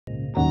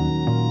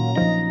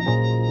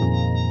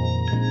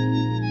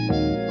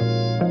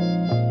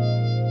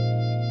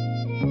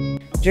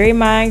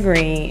Draymond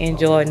Green and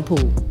Jordan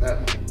Poole.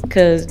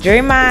 Cause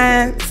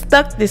Draymond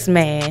stuck this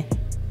man.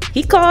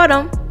 He caught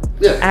him.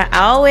 Yeah. I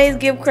always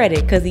give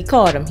credit because he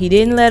caught him. He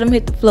didn't let him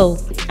hit the floor.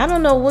 I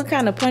don't know what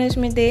kind of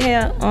punishment they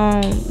have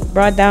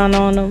brought down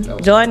on him.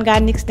 Jordan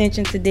got an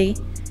extension today.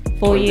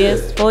 4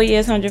 years,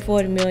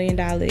 $140 million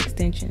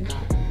extension.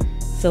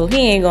 So he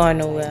ain't going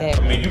nowhere.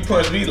 I mean, you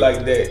punch me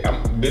like that,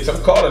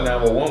 I'm calling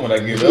 911 when I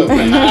get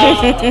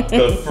up.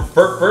 Because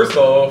first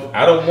off,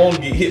 I don't want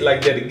to get hit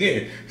like that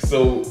again.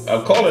 So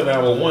I'm calling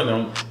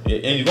 911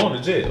 and you're going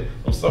to jail.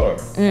 I'm sorry.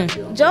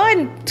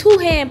 Jordan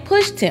two-hand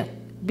pushed him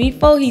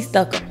before he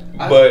stuck him.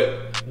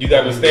 But you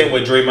got to understand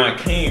where Draymond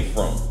came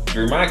from.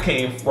 Draymond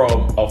came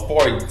from a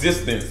far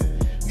distance.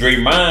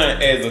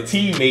 Draymond, as a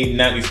teammate,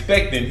 not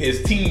expecting his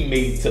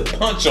teammate to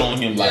punch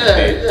on him like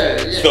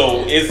that.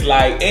 So it's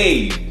like,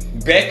 hey,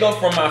 back up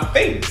from my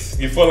face.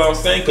 You feel what I'm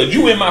saying? Because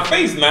you in my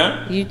face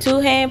now. You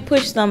two-hand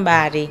push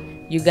somebody,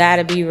 you got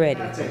to be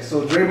ready.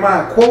 So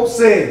Draymond quote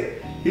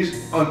said,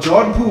 he's on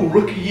Jordan Poole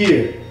rookie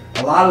year.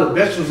 A lot of the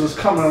veterans was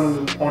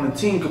coming on the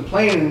team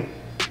complaining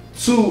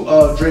to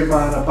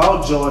Draymond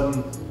about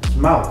Jordan's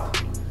mouth.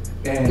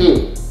 And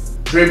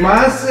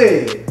Draymond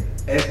said,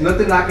 there's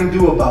nothing I can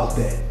do about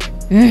that.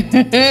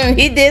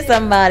 He did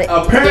something about it.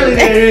 Apparently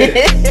there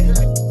is.